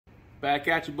Back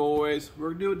at you, boys. We're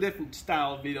gonna do a different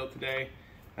style video today.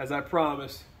 As I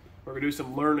promised, we're gonna do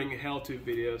some learning how-to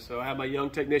videos. So I have my young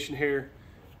technician here.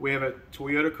 We have a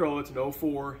Toyota Corolla, it's an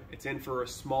 04. It's in for a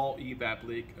small EVAP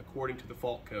leak according to the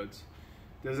fault codes.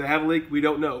 Does it have a leak? We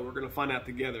don't know. We're gonna find out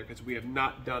together because we have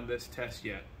not done this test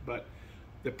yet. But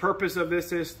the purpose of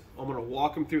this is I'm gonna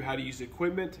walk them through how to use the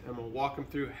equipment. I'm gonna walk them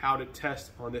through how to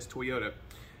test on this Toyota.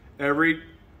 Every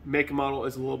make and model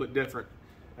is a little bit different.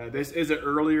 This is an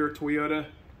earlier Toyota.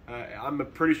 I'm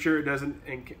pretty sure it doesn't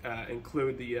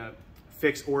include the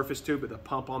fixed orifice tube, but the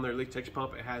pump on there, leak detection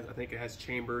pump, it has. I think it has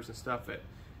chambers and stuff that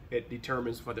it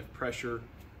determines whether pressure,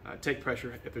 take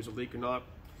pressure if there's a leak or not.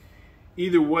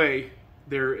 Either way,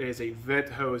 there is a vent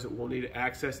hose that we'll need to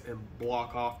access and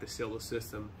block off to seal the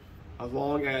system, as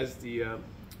long as the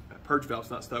purge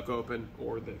valve's not stuck open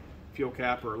or the fuel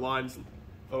cap or lines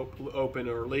open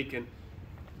or leaking.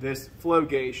 This flow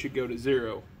gauge should go to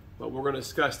 0, but we're going to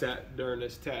discuss that during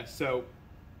this test. So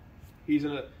I'm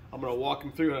going to walk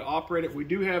him through how to operate it. We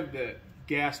do have the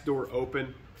gas door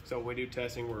open, so when we do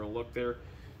testing, we're going to look there.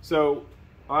 So,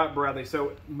 all right, Bradley.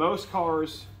 So most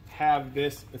cars have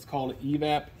this. It's called an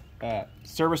EVAP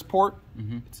service port.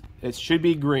 It should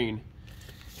be green,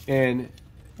 and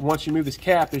once you move this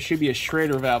cap, there should be a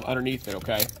Schrader valve underneath it.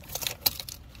 Okay. I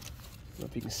don't know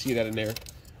if you can see that in there.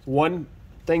 One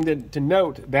thing to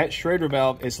note, that Schrader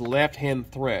valve is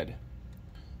left-hand thread,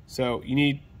 so you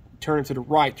need to turn it to the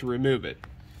right to remove it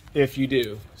if you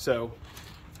do. So,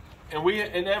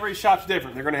 and every shop's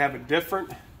different. They're going to have a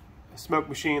different smoke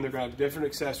machine. They're going to have different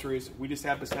accessories. We just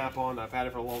have the Snap-on. I've had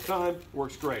it for a long time.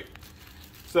 Works great.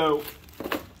 So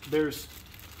there's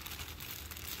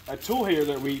a tool here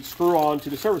that we screw on to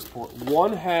the service port.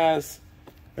 One has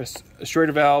a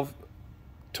Schrader valve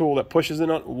tool that pushes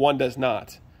in on, one does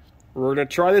not. We're going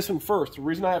to try this one first. The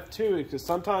reason I have two is because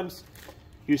sometimes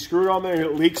you screw it on there and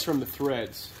it leaks from the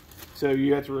threads. So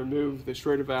you have to remove the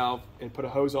Schrader valve and put a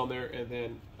hose on there and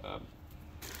then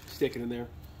stick it in there.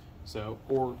 So,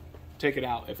 or take it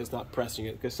out if it's not pressing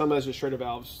it, because sometimes the Schrader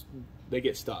valves, they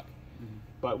get stuck.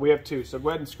 But we have two. So go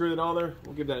ahead and screw it on there.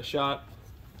 We'll give that a shot.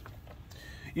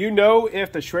 You know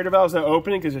if the Schrader valve is not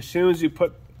opening because as soon as you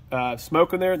put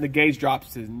smoke in there, the gauge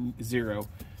drops to 0.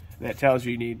 And that tells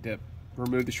you need to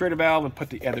remove the Schrader valve and put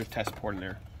the other test port in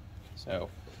there. So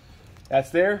that's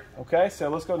there. Okay, so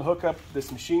let's go and hook up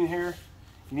this machine here.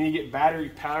 You need to get battery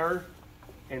power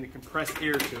and the compressed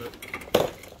air to it.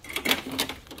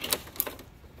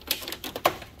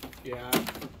 Yeah,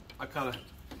 I kind of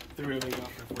threw everything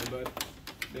off there for you, bud.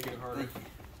 Making it harder.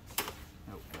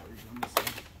 Nope, batteries on this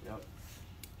side. Yep.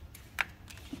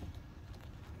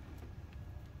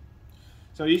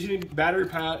 So you usually need battery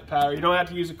power. You don't have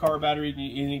to use a car battery. You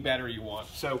need any battery you want.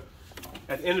 So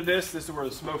at the end of this is where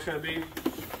the smoke's going to be.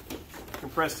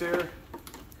 Compressed air.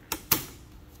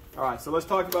 All right, so let's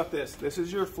talk about this. This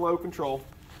is your flow control.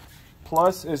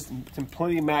 Plus is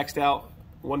completely maxed out,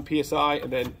 1 PSI,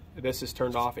 and then this is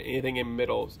turned off. And anything in the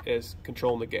middle is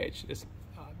controlling the gauge. It's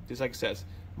just like it says,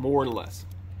 more and less.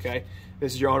 Okay,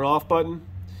 this is your on and off button.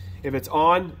 If it's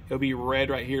on, it'll be red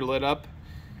right here lit up.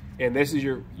 And this is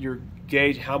your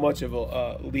gauge how much of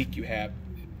a leak you have.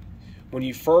 When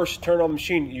you first turn on the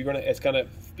machine, it's gonna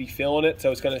be filling it,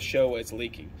 so it's gonna show it's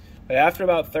leaking. But after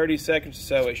about 30 seconds or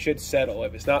so, it should settle.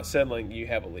 If it's not settling, you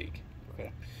have a leak.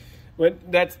 Okay.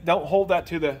 Don't hold that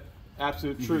to the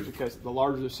absolute truth, because the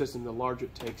larger the system, the larger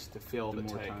it takes to fill the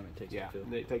tank. The more time it takes to fill.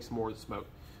 And it takes more of the smoke.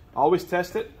 Always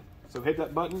test it. So hit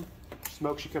that button.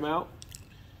 Smoke should come out.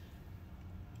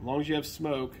 As long as you have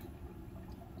smoke,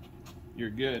 you're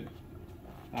good.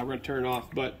 Now we're going to turn it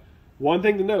off. But one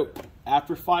thing to note,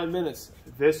 after 5 minutes,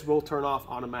 this will turn off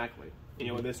automatically. You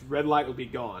know, this red light will be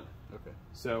gone. Okay.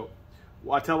 So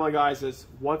what I tell my guys is,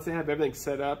 once they have everything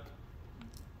set up,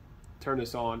 turn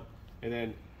this on, and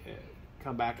then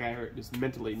come back at her, just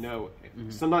mentally know.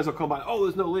 Sometimes they'll come by, oh,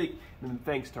 there's no leak, and then the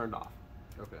thing's turned off.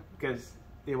 Okay. Because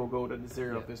it will go to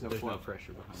 0 if there's no flow. No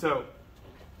pressure behind. So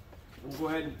we'll go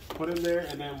ahead and put it in there,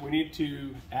 and then we need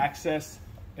to access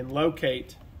and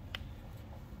locate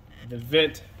the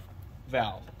vent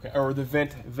valve, okay, or the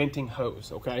venting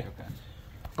hose. Okay.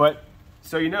 But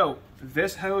so you know,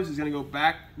 this hose is going to go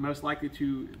back most likely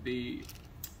to the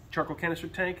charcoal canister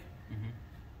tank,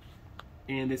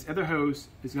 and this other hose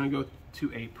is going to go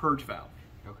to a purge valve.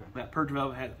 Okay. That purge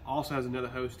valve also has another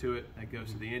hose to it that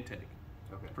goes to the intake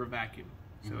for vacuum.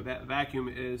 So that vacuum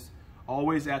is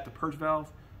always at the purge valve.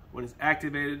 When it's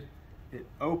activated, it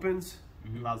opens,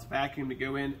 allows vacuum to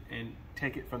go in and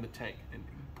take it from the tank and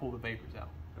pull the vapors out.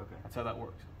 Okay. That's how that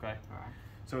works. Okay. All right.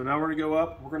 So now we're going to go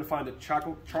up. We're going to find a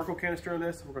charcoal canister in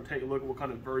this. We're going to take a look at what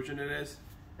kind of version it is,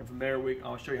 and from there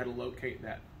I'll show you how to locate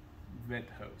that vent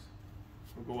hose.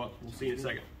 We'll go up. We'll see in a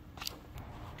second.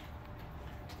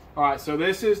 All right, so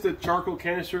this is the charcoal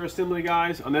canister assembly,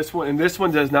 guys. On this one, and this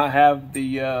one does not have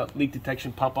the leak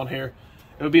detection pump on here.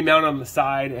 It would be mounted on the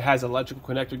side. It has an electrical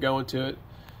connector going to it.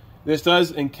 This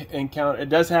does encounter. It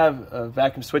does have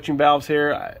vacuum switching valves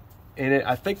here, and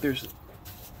I think there's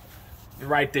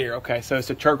right there. Okay, so it's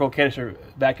a charcoal canister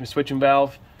vacuum switching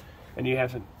valve, and you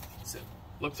have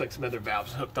looks like some other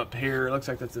valves hooked up here. It looks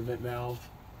like that's a vent valve,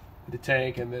 the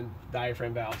tank, and then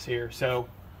diaphragm valves here. So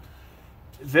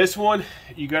this one,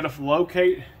 you got to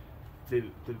locate the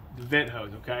vent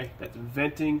hose, okay? That's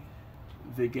venting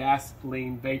the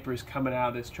gasoline vapors coming out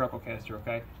of this charcoal canister,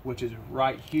 okay? Which is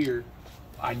right here.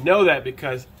 I know that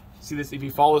because, see this, if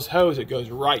you follow this hose, it goes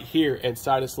right here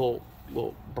inside this little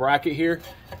bracket here.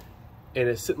 And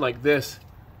it's sitting like this.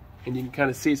 And you can kind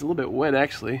of see it's a little bit wet,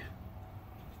 actually.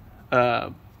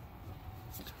 But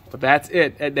that's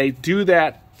it. And they do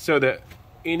that so that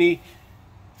any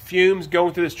fumes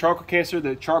going through this charcoal canister,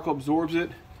 the charcoal absorbs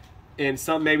it, and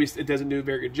some maybe it doesn't do a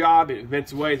very good job. It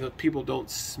vents away so people don't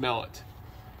smell it,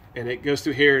 and it goes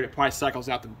through here and it probably cycles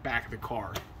out the back of the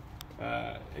car.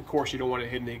 Of course, you don't want it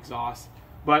hitting the exhaust,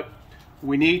 but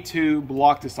we need to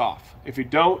block this off. If you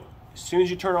don't, as soon as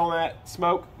you turn on that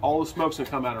smoke, all the smoke's gonna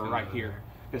come out of right here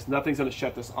because nothing's gonna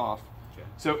shut this off. Okay.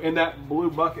 So in that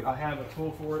blue bucket, I have a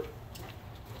tool for it. So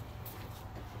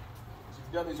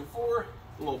we've done these before.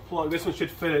 A little plug. This one should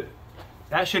fit it.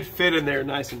 That should fit in there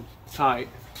nice and tight.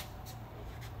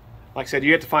 Like I said,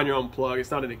 you have to find your own plug. It's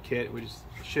not in a kit. It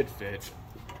should fit.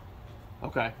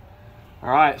 Okay. All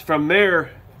right. From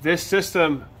there, this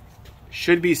system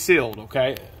should be sealed.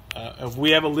 Okay. If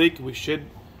we have a leak, we should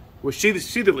see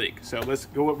the leak. So let's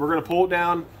go. We're going to pull it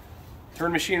down, turn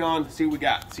the machine on, see what we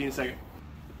got. See you in a second.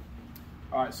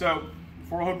 All right. So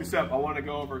before I hook this up, I want to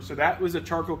go over. So that was a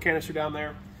charcoal canister down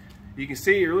there. You can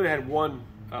see it really had one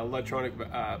electronic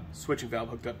switching valve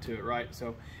hooked up to it, right?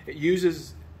 So it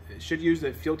should use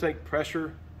the fuel tank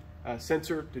pressure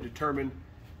sensor to determine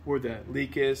where the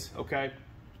leak is, okay?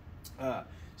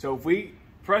 So if we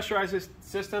pressurize this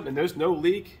system and there's no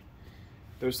leak,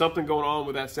 there's something going on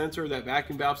with that sensor, that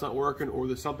vacuum valve's not working, or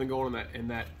there's something going on in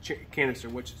that canister,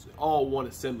 which is all one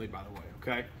assembly, by the way,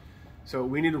 okay? So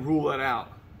we need to rule that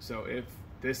out. So if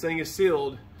this thing is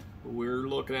sealed, we're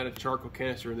looking at a charcoal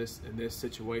canister in this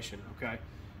situation, okay?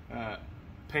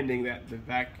 Pending that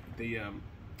the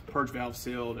purge valve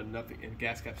sealed and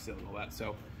gas cap sealed and all that.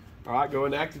 So, all right, go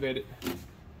and activate it.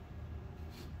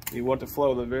 You want the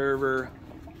flow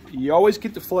you always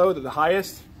get the flow to the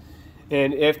highest.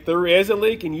 And if there is a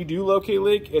leak and you do locate a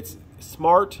leak, it's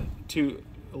smart to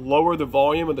lower the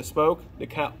volume of the smoke to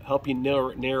help you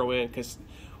narrow in. Because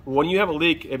when you have a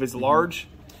leak, if it's large,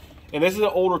 and this is an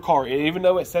older car, and even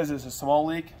though it says it's a small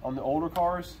leak on the older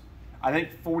cars, I think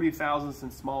 40 thousandths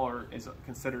and smaller is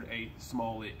considered a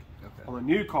small leak. Okay. On the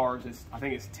new cars, I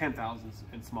think it's 10 thousandths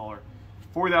and smaller.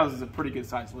 40 thousandths is a pretty good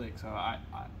sized leak. So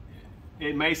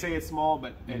it may say it's small,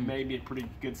 but it may be a pretty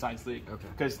good sized leak. Okay.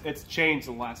 Because it's changed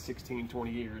in the last 16,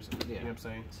 20 years. You know what I'm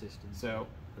saying? So,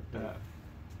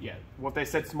 yeah, what they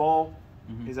said small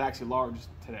is actually large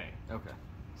today. Okay.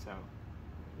 So.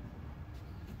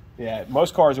 Yeah,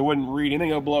 most cars it wouldn't read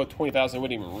anything below 20,000. It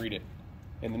wouldn't even read it.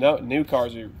 And the new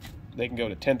cars they can go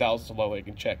to 10,000 so low they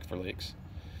can check for leaks.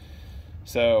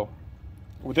 So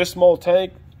with this small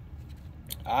tank,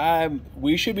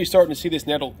 we should be starting to see this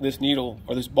needle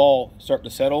or this ball start to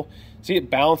settle. See it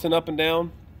bouncing up and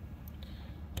down.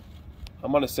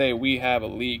 I'm gonna say we have a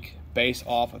leak based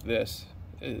off of this.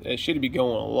 It should be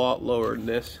going a lot lower than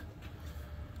this.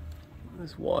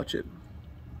 Let's watch it.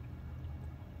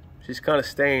 She's kind of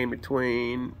staying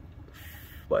between,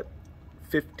 what,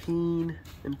 15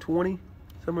 and 20,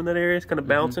 somewhere in that area. It's kind of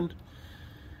bouncing.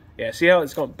 Yeah, see how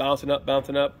it's going bouncing up,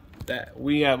 That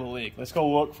we have a leak. Let's go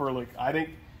look for a leak.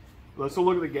 Let's go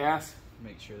look at the gas.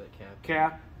 Make sure that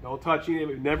cap. Don't touch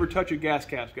anything. Never touch your gas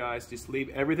caps, guys. Just leave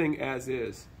everything as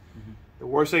is. The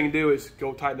worst thing you can do is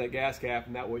go tighten that gas cap,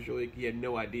 and that was your leak you had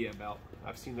no idea about.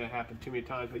 I've seen that happen too many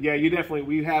times. But yeah, we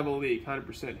have a leak,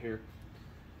 100% here.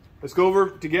 Let's go over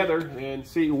together and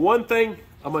see. One thing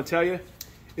I'm going to tell you,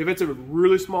 if it's a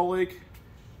really small leak,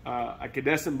 a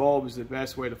cadescent bulb is the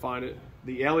best way to find it.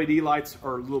 The LED lights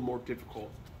are a little more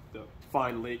difficult to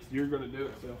find leaks. You're going to do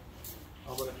it, so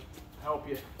I'm going to help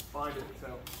you find it.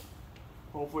 So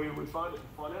hopefully we find it and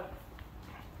find out.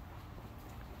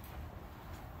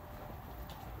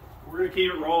 We're going to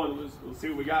keep it rolling. We'll see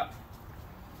what we got.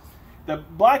 The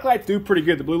black lights do pretty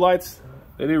good. The blue lights,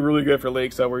 they do really good for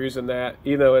leaks, so we're using that.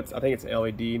 Even though I think it's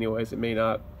LED anyways, it may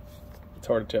not. It's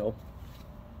hard to tell.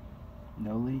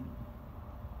 No leak.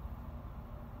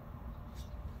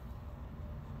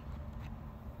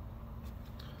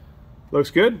 Looks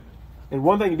good. And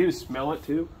one thing you do is smell it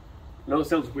too. I know it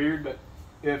sounds weird, but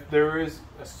if there is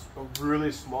a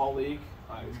really small leak,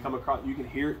 it's come across, you can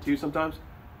hear it too sometimes.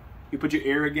 You put your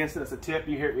ear against it, that's the tip,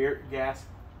 you hear air gas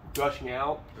gushing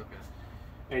out. Okay.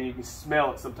 And you can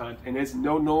smell it sometimes. And it's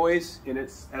no noise, and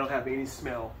I don't have any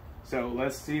smell. So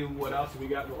let's see what else we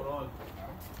got going on.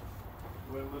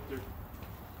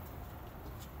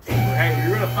 Hey,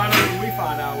 you're gonna find out when we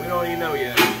find out. We don't even know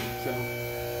yet. So.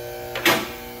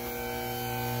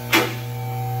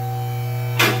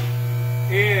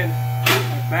 And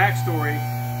a backstory,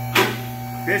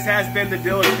 this has been the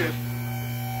dealership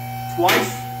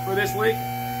twice for this leak,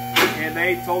 and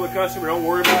they told the customer, don't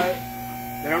worry about it.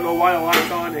 They don't know why the light's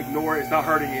on, ignore it, it's not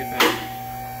hurting anything.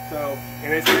 So,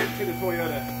 and it's sent to the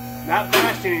Toyota. Not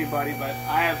bashing anybody, but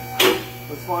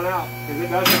let's find out, because it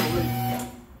does have a leak.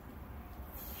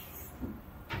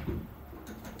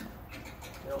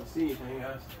 I don't see anything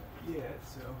else yet,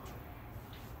 so.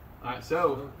 Alright,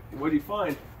 so, what do you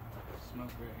find?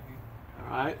 Smoke right here.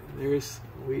 Alright,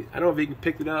 I don't know if you can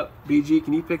pick it up. BG,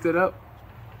 can you pick that up?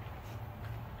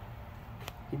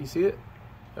 Can you see it?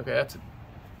 Okay, it's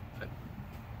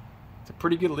a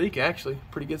pretty good leak, actually.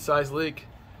 Pretty good sized leak.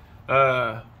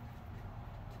 I'm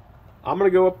gonna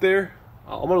go up there.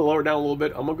 I'm gonna lower it down a little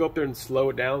bit. I'm gonna go up there and slow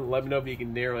it down. Let me know if you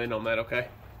can narrow in on that, okay?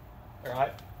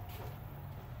 Alright.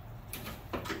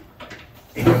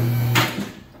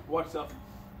 Watch something.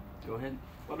 Go ahead.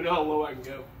 Let me know how low I can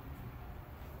go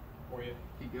for you.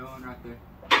 Keep going right there.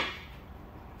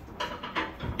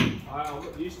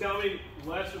 Alright, you just tell me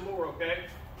less or more, okay?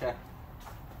 Okay.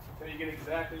 Until you get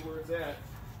exactly where it's at.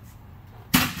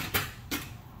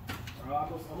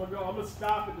 Alright, I'm gonna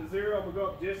stop at the 0. I'm gonna go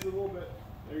up just a little bit.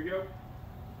 There you go.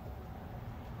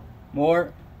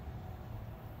 More.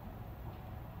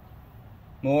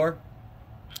 More.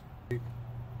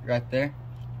 Right there.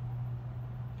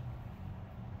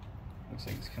 Looks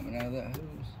like it's coming out of that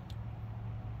hose.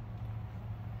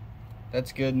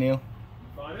 That's good, Neil. You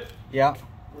find it? Yeah.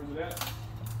 Where's it at?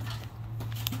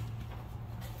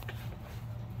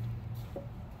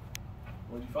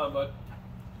 What'd you find, bud?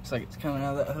 Looks like it's coming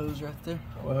out of that hose right there.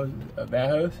 What hose? That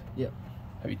hose? Yep.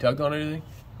 Have you tugged on anything?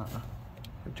 Uh-uh.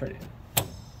 Turn it.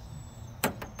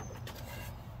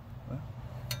 Well.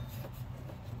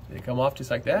 Did it come off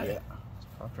just like that? Yeah. It's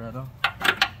popped right off.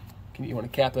 You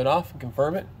want to cap that off and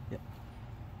confirm it? Yeah.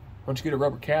 Why don't you get a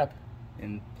rubber cap?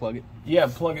 And plug it? Yeah,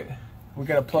 plug it. We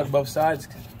got to plug both sides.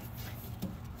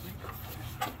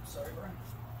 Sorry,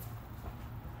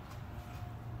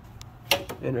 Brian.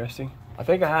 Interesting. I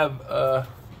think I have, I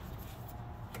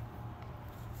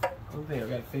don't think I've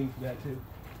got a thing for that too.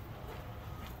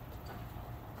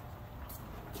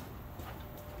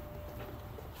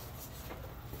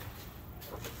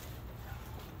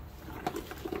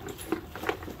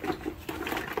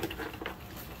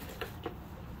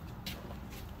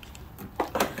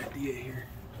 Idea here.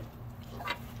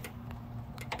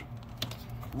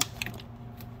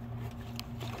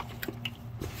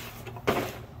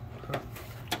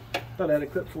 Thought I had a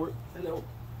clip for it. I don't.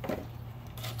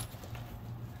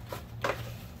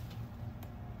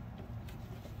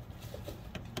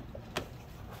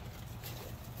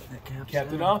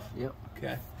 Capped it off? Yep.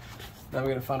 Okay. Now we're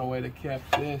gonna find a way to cap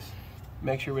this.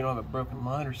 Make sure we don't have a broken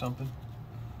line or something.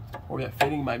 Or that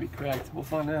fitting might be cracked. We'll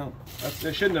find out.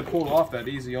 They shouldn't have pulled off that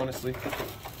easy, honestly.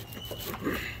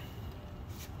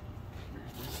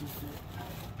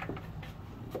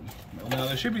 Now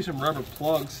there should be some rubber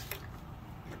plugs.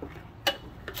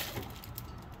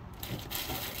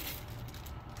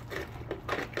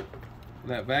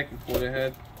 That vacuum port I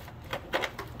had.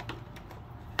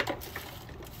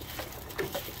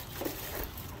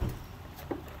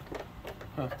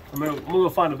 Huh. I'm gonna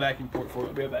find a vacuum port for it.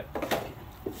 I'll be right back.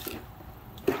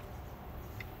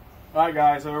 Alright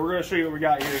guys, so we're gonna show you what we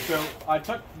got here. So I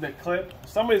took the clip.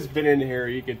 Somebody's been in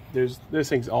here. This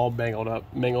thing's all mangled up.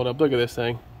 Look at this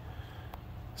thing.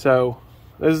 So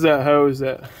this is that hose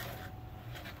that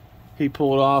he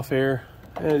pulled off here,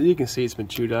 and you can see it's been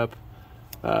chewed up.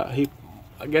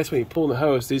 I guess when you pull the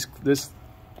hose, this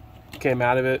came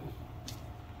out of it.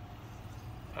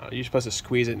 You're supposed to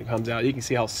squeeze it and it comes out. You can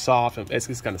see how soft it's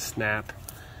just gonna snap.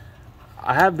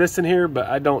 I have this in here, but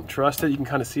I don't trust it. You can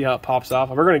kind of see how it pops off.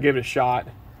 We're gonna give it a shot.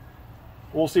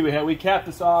 We'll see. We capped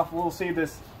this off. We'll see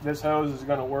if this hose is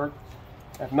gonna work.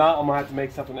 If not, I'm gonna have to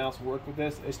make something else work with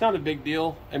this. It's not a big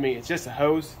deal. I mean, it's just a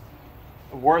hose.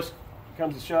 The worst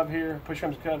comes to shove here. Push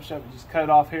comes to shove. Just cut it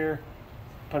off here.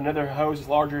 Put another hose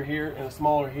larger here and a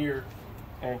smaller here,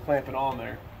 and clamp it on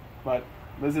there. But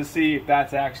let's just see if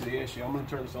that's actually the issue. I'm gonna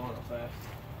turn this on real fast.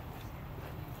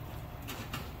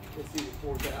 Let's see if it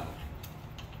pours out.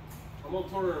 I'm I'm gonna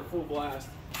turn her in full blast.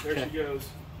 There she goes.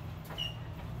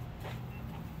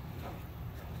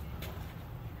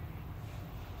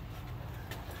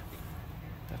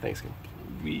 That thing's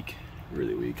weak,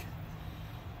 really weak.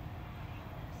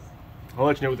 I'll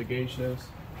let you know what the gauge says.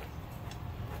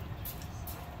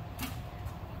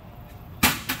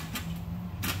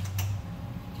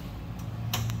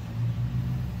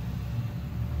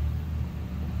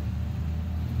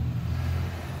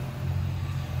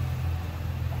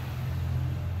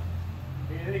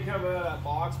 Anything coming out of that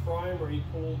box, Brian, where he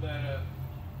pulled that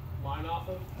line off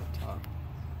of? Top.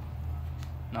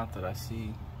 Not that I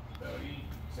see.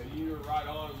 So you were right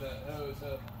on the hose,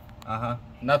 huh? Uh-huh.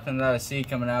 Nothing that I see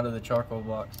coming out of the charcoal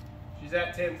box. She's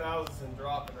at 10,000 and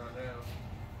dropping right now.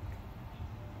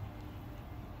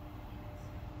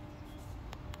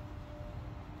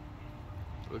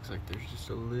 Looks like there's just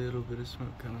a little bit of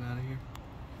smoke coming out of here.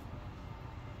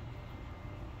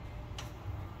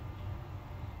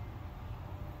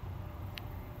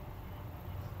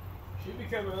 She'd be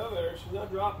coming out there. She's not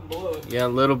dropping below it. Yeah, a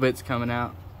little bit's coming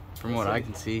out from what I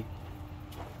can see.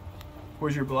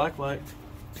 Where's your black light?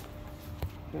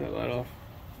 Turn that light off.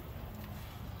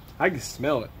 I can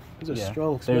smell it. There's a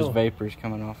strong smell. There's vapors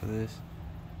coming off of this.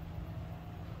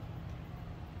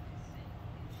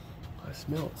 I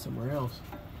smell it somewhere else.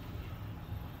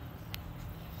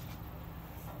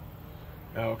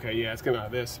 Oh, okay, yeah, it's coming out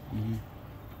of this.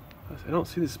 I don't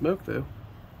see the smoke though.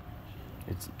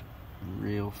 It's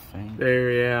real faint.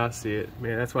 There, yeah, I see it.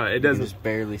 Man, that's why it doesn't. You can just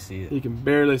barely see it. You can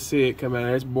barely see it come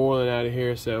out. It's boiling out of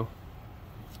here, so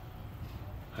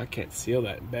I can't seal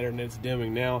that better than it's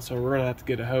doing now. So we're gonna have to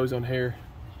get a hose on here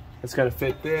that's gonna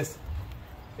fit this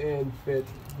and fit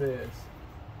this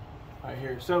right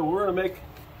here. So we're gonna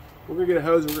get a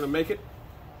hose. And we're gonna make it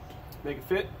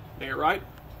fit, make it right.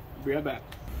 We'll be right back.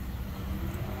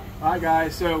 All right,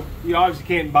 guys. So you obviously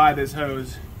can't buy this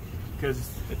hose because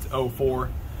it's 04.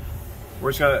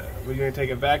 We're gonna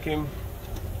take a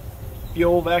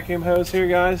fuel vacuum hose here,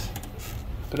 guys.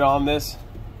 Put it on this,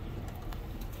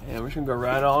 and we're just gonna go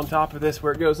right on top of this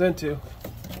where it goes into.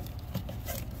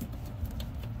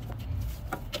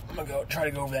 I'm gonna try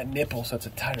to go over that nipple so it's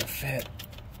a tighter fit.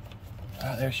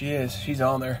 Oh, there she is. She's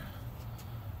on there.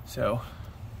 So,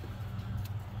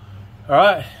 all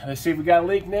right, let's see if we got a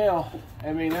leak now.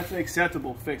 I mean, that's an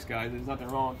acceptable fix, guys. There's nothing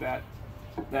wrong with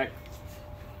that.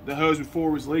 The hose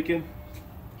before was leaking.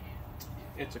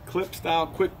 It's a clip style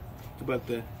quick, but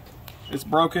it's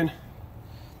broken.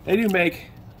 They do make,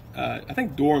 I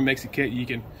think Durham makes a kit. You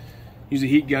can use a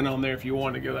heat gun on there if you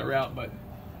want to go that route, but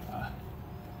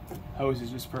hose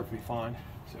is just perfectly fine.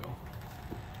 So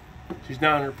she's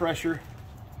down under pressure.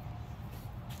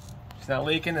 She's not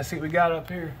leaking. Let's see what we got up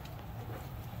here.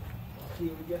 Let's see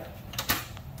what we got.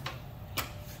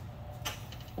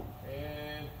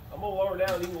 And I'm gonna lower her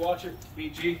down. You can watch her.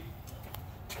 BG.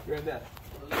 Grab that.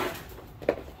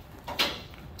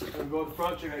 I'm gonna go to the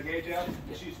front, check that gauge out.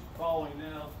 She's following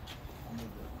now.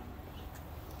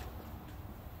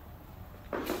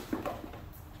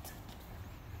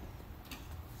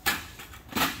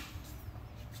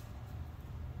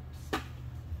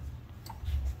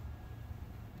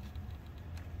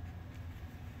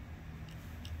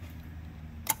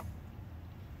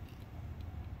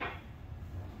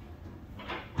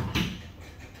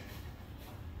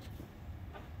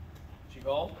 She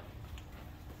called?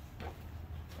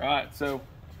 All right, so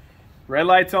red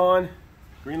light's on,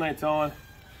 green light's on.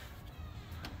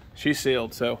 She's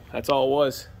sealed, so that's all it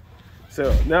was.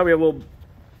 So now we have a little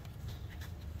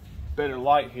better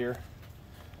light here.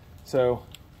 So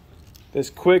this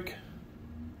quick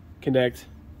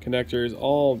connector is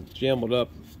all jumbled up,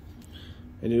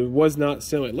 and it was not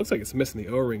sealed. It looks like it's missing the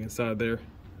O-ring inside there.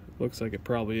 Looks like it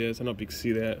probably is. I don't know if you can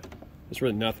see that. There's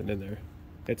really nothing in there.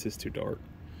 It's just too dark.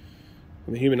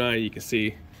 With the human eye, you can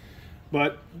see.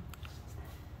 But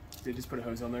they just put a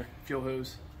hose on there, fuel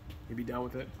hose. You'll be done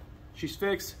with it. She's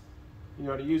fixed. You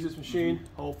know how to use this machine.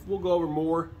 We'll go over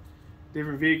more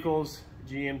different vehicles,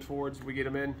 GM, Fords, we get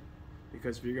them in.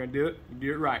 Because if you're gonna do it, you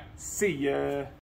do it right. See ya.